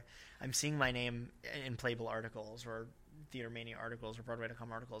musicals where I'm seeing my name in Playbill articles or Theater Mania articles or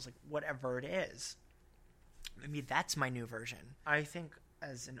Broadway.com articles, like whatever it is. Maybe that's my new version. I think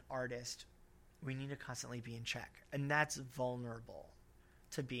as an artist, we need to constantly be in check, and that's vulnerable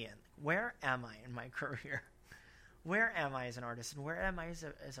to be in. Where am I in my career? Where am I as an artist, and where am I as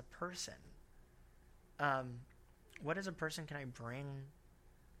a person? What as a person can I bring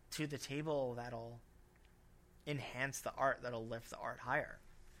to the table that'll enhance the art, that'll lift the art higher?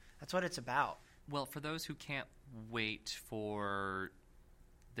 That's what it's about. Well, for those who can't wait for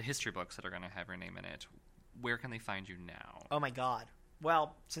the history books that are going to have your name in it, where can they find you now? Oh my God.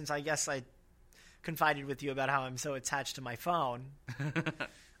 Well, since I guess I confided with you about how I'm so attached to my phone,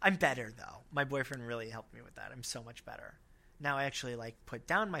 I'm better, though. My boyfriend really helped me with that. I'm so much better. Now I actually put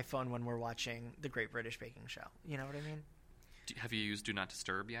down my phone when we're watching The Great British Baking Show. You know what I mean? Have you used Do Not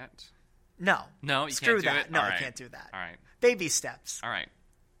Disturb yet? No. No, you Screw can't do that. it? No, All I right. can't do that. All right. Baby steps. All right.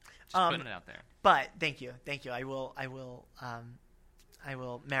 Just putting it out there. But thank you. I will I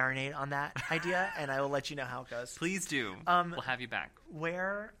will marinate on that idea, and I will let you know how it goes. Please do. We'll have you back.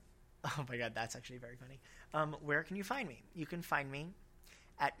 Where? Oh my God, that's actually very funny. Where can you find me? You can find me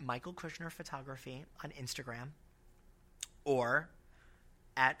at Michael Kushner Photography on Instagram, or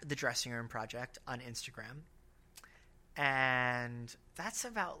at The Dressing Room Project on Instagram. And that's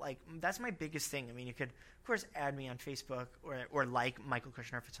that's my biggest thing. I mean, you could, of course, add me on Facebook or like Michael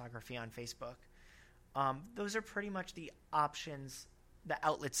Kushner Photography on Facebook. Those are pretty much the options, the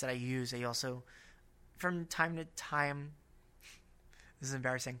outlets that I use. I also, from time to time, this is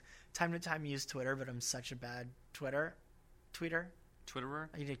embarrassing, time to time use Twitter, but I'm such a bad tweeter. Twitterer?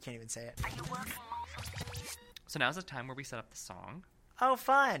 I can't even say it. So now's the time where we set up the song. Oh,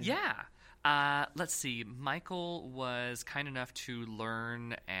 fun. Yeah. Let's see. Michael was kind enough to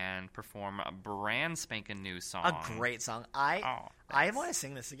learn and perform a brand spanking new song. A great song. I want to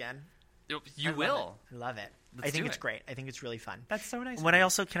sing this again. You will. I love it. Let's I think do it's it. great. I think it's really fun. That's so nice.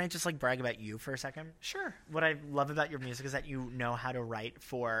 Can I just brag about you for a second? Sure. What I love about your music is that you know how to write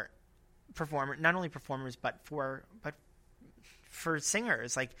for not only performers, but for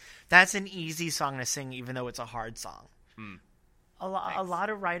singers. Like, that's an easy song to sing, even though it's a hard song. A lot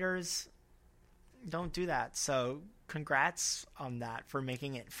of writers don't do that. So congrats on that for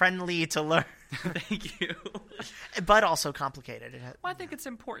making it friendly to learn. Thank you. But also complicated. Well, I think it's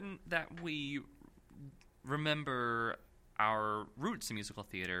important that we remember our roots in musical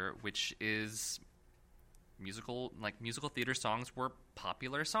theater, which is musical theater songs were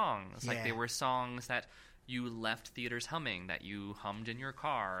popular songs. Like, they were songs that you left theaters humming, that you hummed in your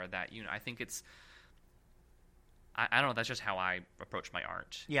car, that, I think it's, I don't know, that's just how I approach my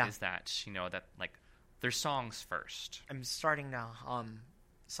art. Yeah. Is that, that, like, there's songs first. I'm starting to hum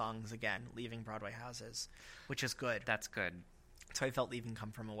songs again, leaving Broadway houses, which is good. That's good. So I felt Leaving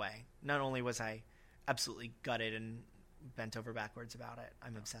Come From Away. Not only was I absolutely gutted and bent over backwards about it,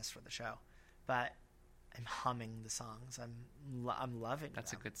 I'm obsessed with the show, but I'm humming the songs. I'm loving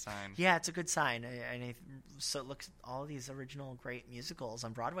That's them. a good sign. Yeah, it's a good sign. So look at all these original great musicals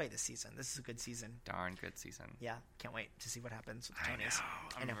on Broadway this season. This is a good season. Darn good season. Yeah, can't wait to see what happens with the I Tonys.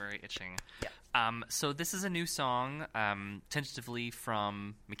 know. I'm very itching. Yeah. So this is a new song, tentatively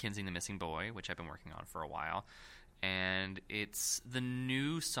from Mackenzie and the Missing Boy, which I've been working on for a while. And it's the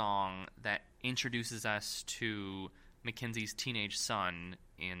new song that introduces us to Mackenzie's teenage son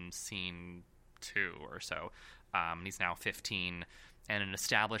in scene 2 or so. He's now 15, and it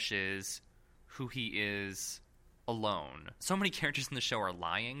establishes who he is alone. So many characters in the show are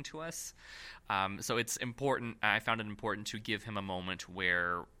lying to us. So it's important. I found it important to give him a moment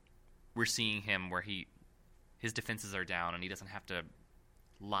where we're seeing him where his defenses are down and he doesn't have to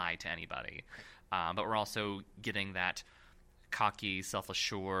lie to anybody. But we're also getting that cocky,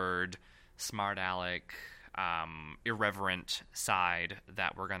 self-assured, smart aleck, irreverent side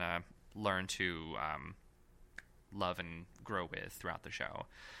that we're going to learn to love and grow with throughout the show.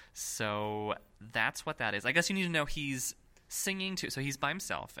 So that's what that is. I guess you need to know he's singing to... So he's by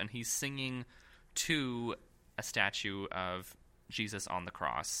himself, and he's singing to a statue of Jesus on the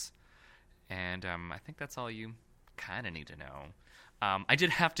cross. And I think that's all you kind of need to know. I did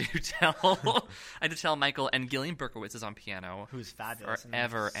have to tell Michael, and Gillian Berkowitz is on piano. Who's fabulous.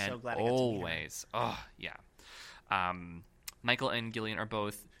 Forever I'm so and glad I got to meet her. always. Oh, yeah. Michael and Gillian are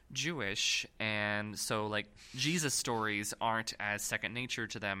both Jewish, and so, like, Jesus stories aren't as second nature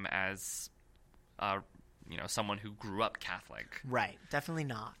to them as, someone who grew up Catholic. Right. Definitely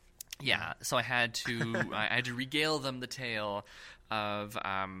not. Yeah, so I had to regale them the tale of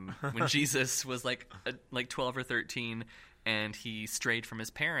when Jesus was like 12 or 13, and he strayed from his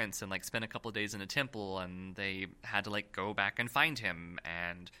parents and like spent a couple of days in a temple, and they had to like go back and find him,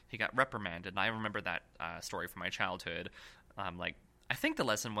 and he got reprimanded. And I remember that story from my childhood. I think the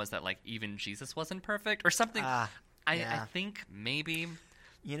lesson was that like even Jesus wasn't perfect or something. Yeah. I think maybe.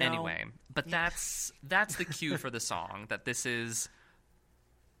 Anyway, but that's the cue for the song, that this is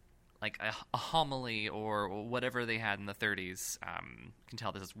like a homily or whatever they had in the 30s. You can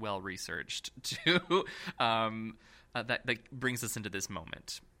tell this is well researched to that brings us into this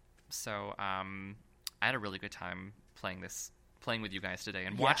moment. So I had a really good time playing with you guys today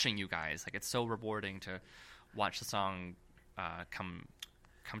and watching you guys. Like, it's so rewarding to watch the song come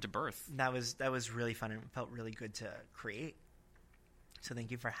to birth. That was really fun, and it felt really good to create. So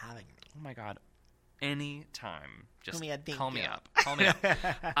thank you for having me. Oh my God. Anytime. Just call me up. Call me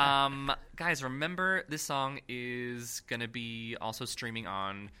up. Guys, remember, this song is going to be also streaming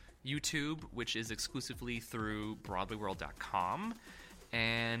on YouTube, which is exclusively through BroadwayWorld.com.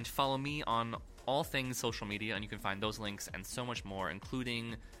 And follow me on all things social media, and you can find those links and so much more,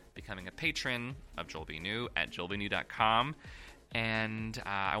 including becoming a patron of Joel B. New at joelbnew.com. And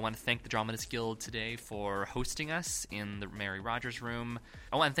I want to thank the Dramatist Guild today for hosting us in the Mary Rogers room.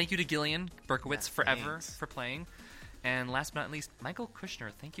 I want to thank you to Gillian Berkowitz forever for playing. And last but not least, Michael Kushner,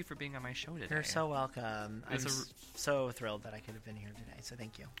 thank you for being on my show today. You're so welcome. I'm so thrilled that I could have been here today, so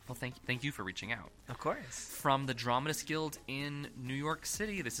thank you. Well, thank you for reaching out. Of course. From the Dramatist Guild in New York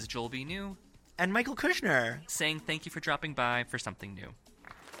City, this is Joel B. New. And Michael Kushner. Saying thank you for dropping by for something new.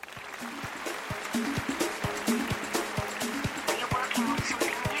 Are you working on something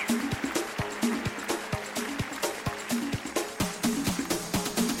new?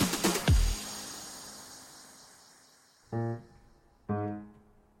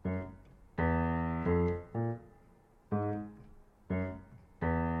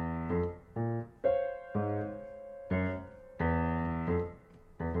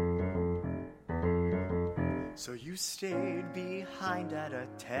 So you stayed behind at a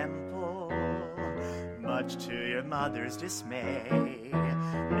temple, much to your mother's dismay.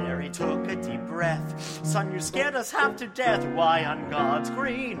 Mary took a deep breath. Son, you scared us half to death. Why on God's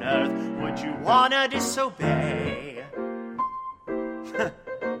green earth would you wanna disobey?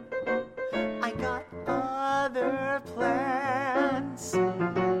 I got other plans,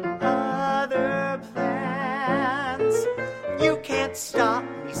 other plans. You can't stop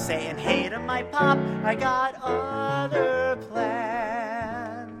me saying hey to my pop. I got other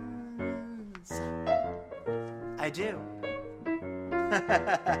plans. I do.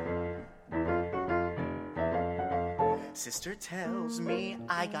 Sister tells me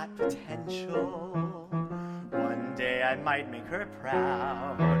I got potential. One day I might make her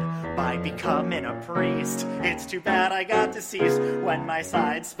proud by becoming a priest. It's too bad I got deceased when my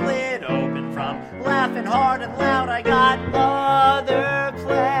side split open from laughing hard and loud. I got other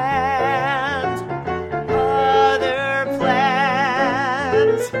plans, other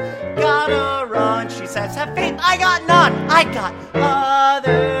plans. Gotta run, she says, have faith. I got none. I got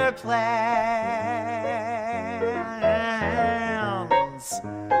other plans.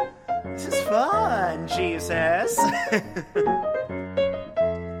 This is fun, Jesus.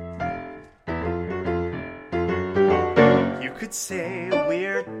 You could say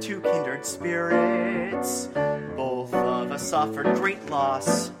we're two kindred spirits. Both of us suffered great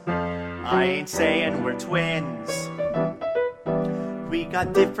loss. I ain't saying we're twins. We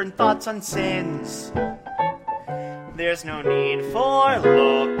got different thoughts on sins. There's no need for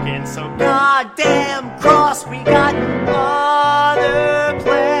looking so goddamn cross. We got other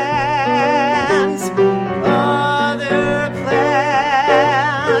plans, other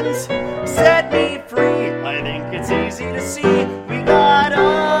plans. Set me free, I think it's easy to see. We got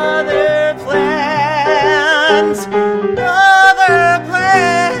other plans, other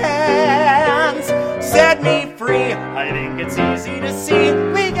plans. Set me free, I think it's easy to see.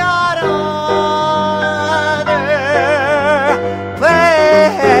 We got other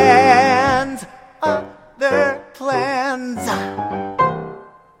plans, other plans.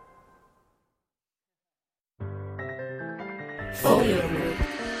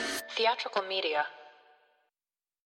 Theatrical media.